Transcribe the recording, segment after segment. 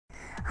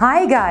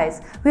Hi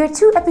guys! We are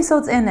 2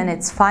 episodes in and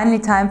it's finally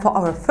time for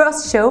our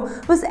first show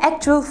with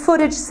actual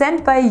footage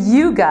sent by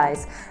you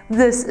guys.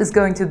 This is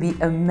going to be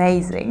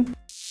amazing.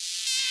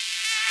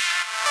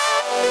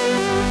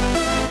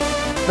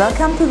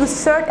 Welcome to the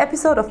 3rd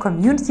episode of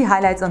Community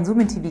Highlights on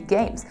Zoomin TV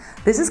Games.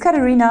 This is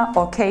Katarina,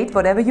 or Kate,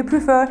 whatever you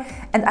prefer,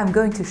 and I'm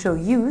going to show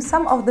you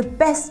some of the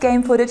best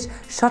game footage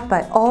shot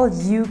by all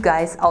you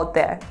guys out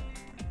there.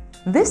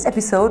 This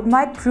episode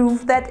might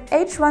prove that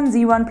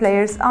H1Z1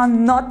 players are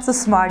not the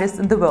smartest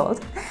in the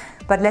world.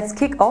 But let's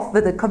kick off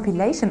with a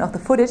compilation of the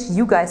footage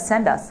you guys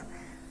sent us.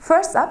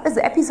 First up is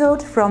the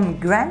episode from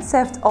Grand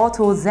Theft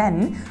Auto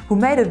Zen, who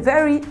made a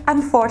very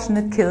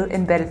unfortunate kill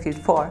in Battlefield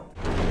 4.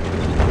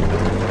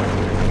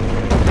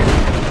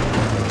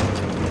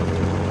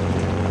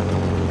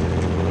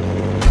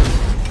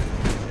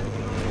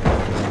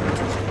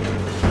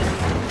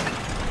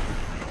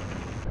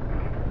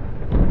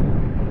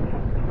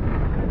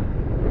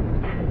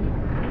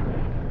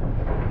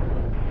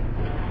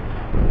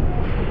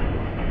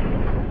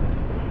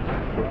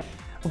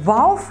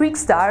 Wow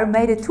Freakstar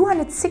made a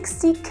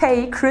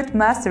 260k crit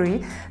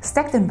mastery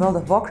stacked in World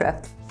of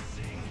Warcraft.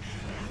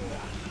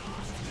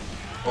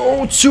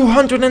 Oh,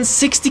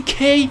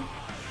 260k!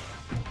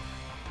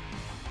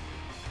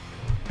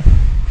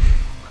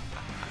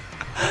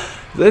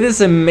 That is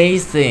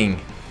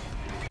amazing!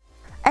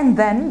 And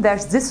then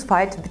there's this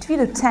fight between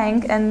a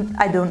tank and,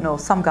 I don't know,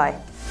 some guy.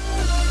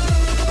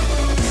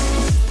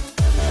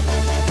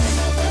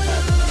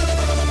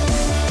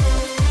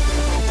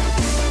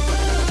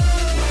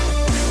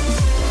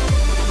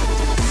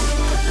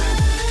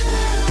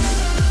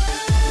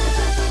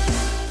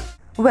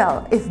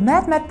 Well, if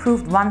Mad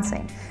proved one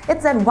thing,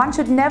 it's that one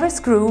should never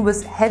screw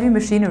with heavy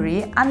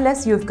machinery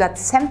unless you've got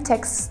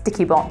Semtex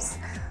sticky bombs.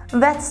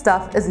 That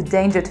stuff is a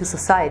danger to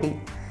society.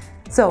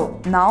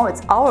 So now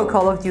it's our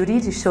call of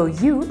duty to show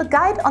you a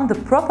guide on the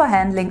proper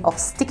handling of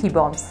sticky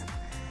bombs.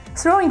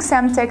 Throwing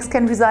Semtex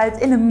can result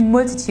in a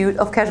multitude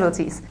of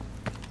casualties.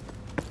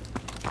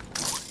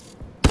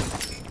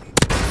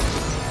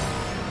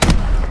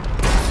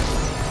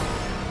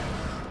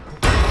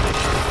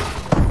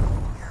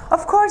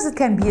 Of course, it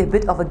can be a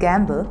bit of a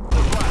gamble.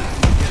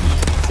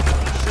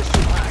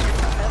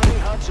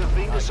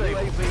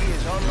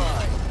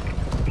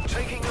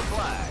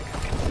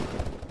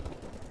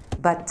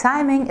 But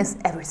timing is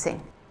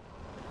everything.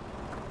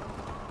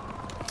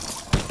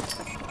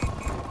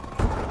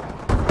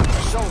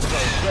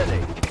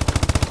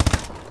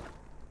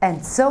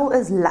 And so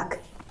is luck.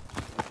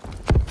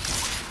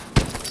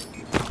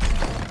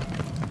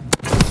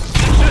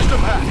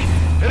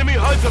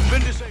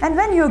 And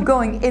when you're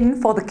going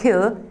in for the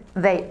kill,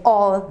 they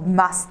all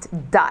must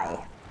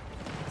die.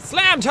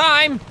 Slam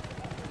time!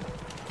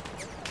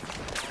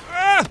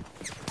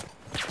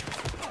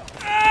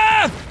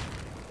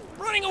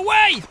 Running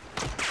away!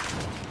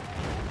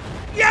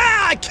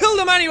 Yeah, I killed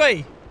him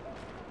anyway!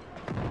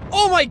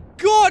 Oh my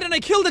god, and I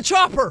killed the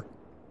chopper!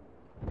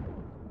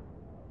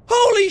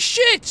 Holy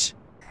shit!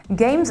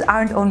 Games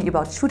aren't only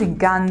about shooting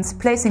guns,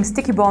 placing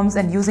sticky bombs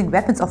and using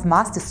weapons of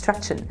mass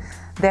destruction.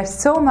 There's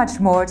so much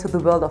more to the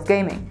world of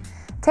gaming.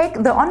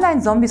 Take the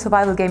online zombie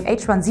survival game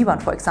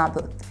H1Z1 for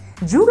example.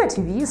 Juga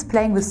TV is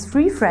playing with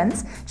 3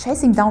 friends,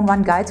 chasing down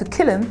one guy to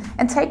kill him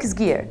and take his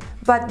gear.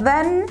 But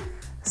then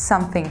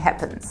something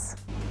happens.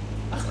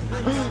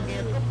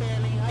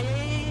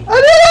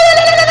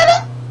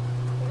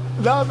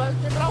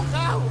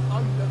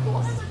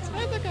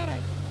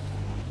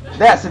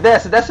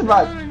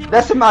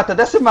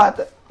 Desce,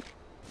 mata.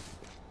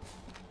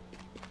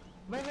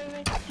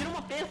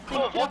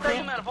 Pô, volta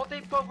aí, mano, por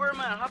favor,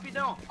 mano,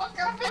 rapidão.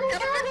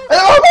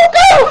 Ele roubou o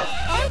carro!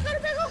 Ai, o cara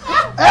pegou o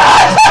carro!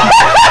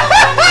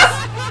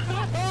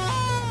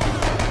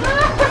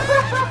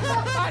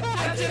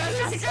 Tira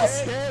esse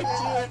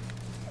cacete!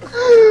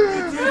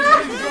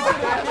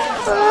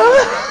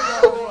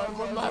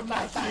 Vou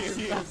matar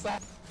aqui.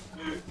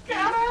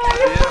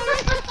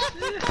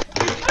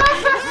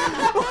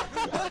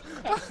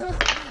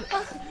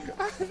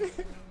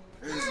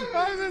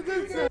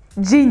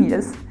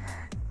 Genius!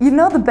 You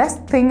know the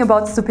best thing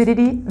about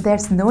stupidity?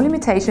 There's no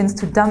limitations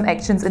to dumb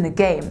actions in a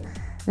game.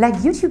 Like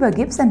YouTuber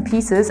Gibbs and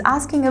Pieces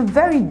asking a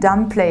very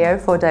dumb player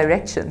for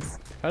directions.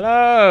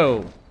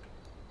 Hello!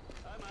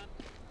 Hi, man.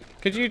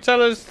 Could you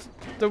tell us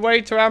the way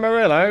to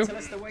Amarillo? Tell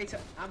us the way to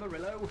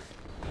Amarillo.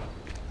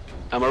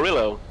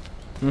 Amarillo?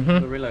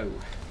 Amarillo.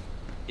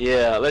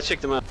 Yeah, let's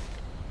check them out.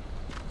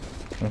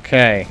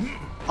 Okay.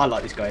 I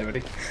like this guy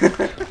already.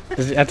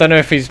 I don't know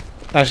if he's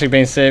actually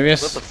being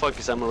serious. What the fuck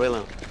is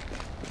Amarillo?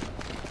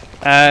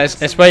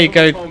 It's where you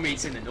go.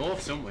 Meets in the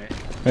north somewhere.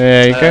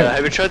 Yeah, you go.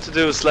 Have you tried to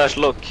do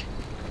 /look?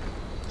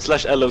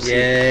 /LOC?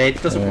 Yeah, it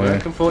doesn't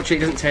work, unfortunately. It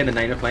doesn't tell the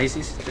name of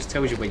places. It just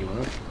tells you where you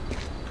are.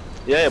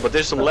 Yeah, but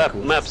there's some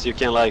maps you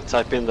can like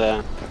type in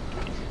the...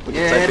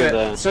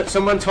 So,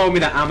 someone told me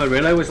that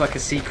Amarillo was like a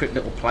secret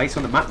little place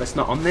on the map that's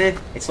not on there.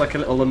 It's like a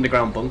little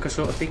underground bunker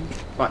sort of thing.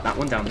 Like that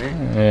one down there.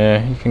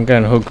 Yeah, you can go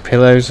and hug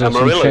pillows or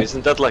Amarillo, some shit.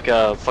 isn't that like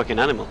a fucking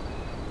animal?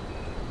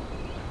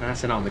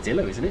 That's an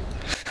armadillo, isn't it?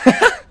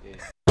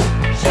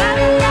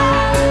 Yeah.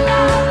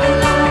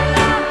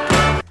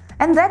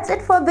 And that's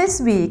it for this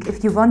week.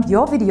 If you want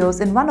your videos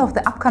in one of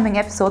the upcoming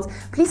episodes,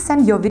 please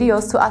send your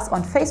videos to us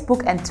on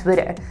Facebook and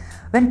Twitter.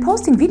 When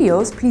posting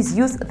videos, please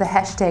use the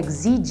hashtag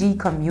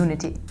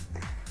ZGCommunity.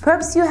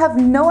 Perhaps you have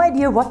no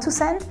idea what to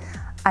send?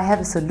 I have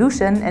a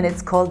solution and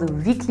it's called the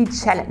Weekly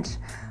Challenge.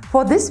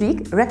 For this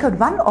week, record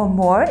one or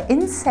more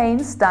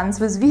insane stunts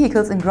with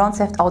vehicles in Grand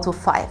Theft Auto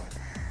 5.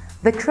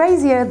 The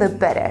crazier the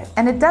better,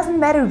 and it doesn't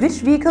matter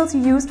which vehicles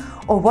you use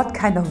or what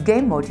kind of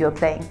game mode you're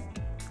playing.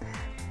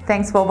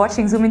 Thanks for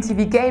watching Zoomin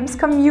TV Games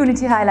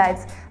Community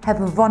Highlights.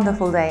 Have a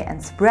wonderful day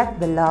and spread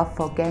the love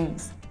for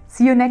games.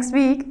 See you next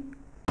week!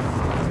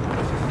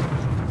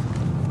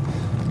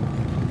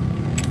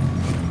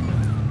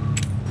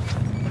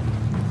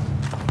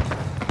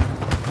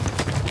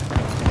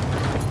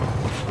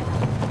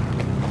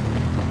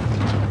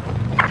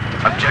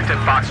 Objective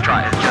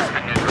Foxtrot is just